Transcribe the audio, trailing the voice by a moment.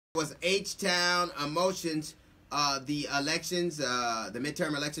Was H-Town emotions. The elections, the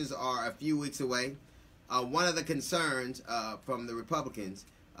midterm elections are a few weeks away. One of the concerns from the Republicans,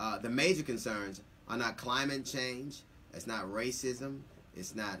 the major concerns, are not climate change, it's not racism,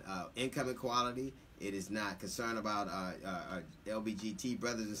 it's not income equality, it is not concern about LGBT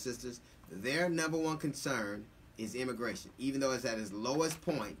brothers and sisters. Their number one concern is immigration, even though it's at its lowest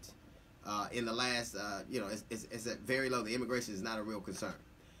point in the last, it's at very low. The immigration is not a real concern.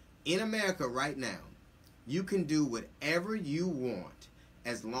 In America right now, you can do whatever you want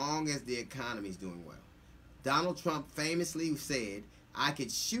as long as the economy is doing well. Donald Trump famously said, I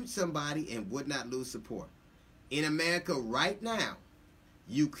could shoot somebody and would not lose support. In America right now,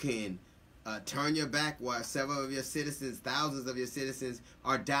 you can turn your back while several of your citizens, thousands of your citizens,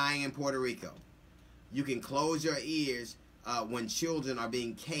 are dying in Puerto Rico. You can close your ears when children are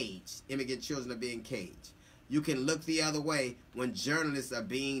being caged, immigrant children are being caged. You can look the other way when journalists are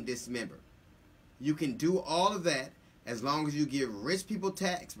being dismembered. You can do all of that as long as you give rich people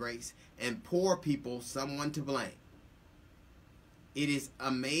tax breaks and poor people someone to blame. It is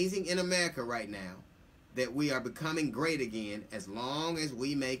amazing in America right now that we are becoming great again as long as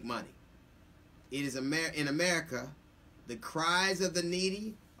we make money. It is in America, the cries of the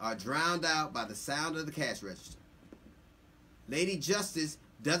needy are drowned out by the sound of the cash register. Lady Justice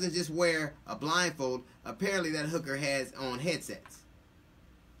doesn't just wear a blindfold. Apparently that hooker has on headsets.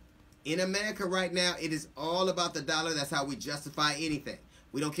 In America right now, it is all about the dollar. That's how we justify anything.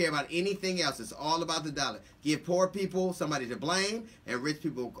 We don't care about anything else. It's all about the dollar. Give poor people somebody to blame and rich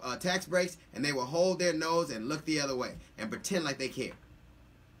people tax breaks, and they will hold their nose and look the other way and pretend like they care.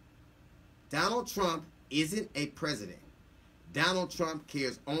 Donald Trump isn't a president. Donald Trump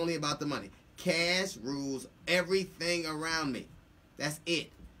cares only about the money. Cash rules everything around me. That's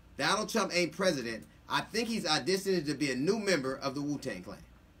it. Donald Trump ain't president. I think he's auditioning to be a new member of the Wu-Tang Clan.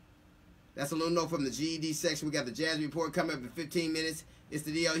 That's a little note from the GED section. We got the Jazz Report coming up in 15 minutes. It's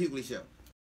the D.L. Hughley Show.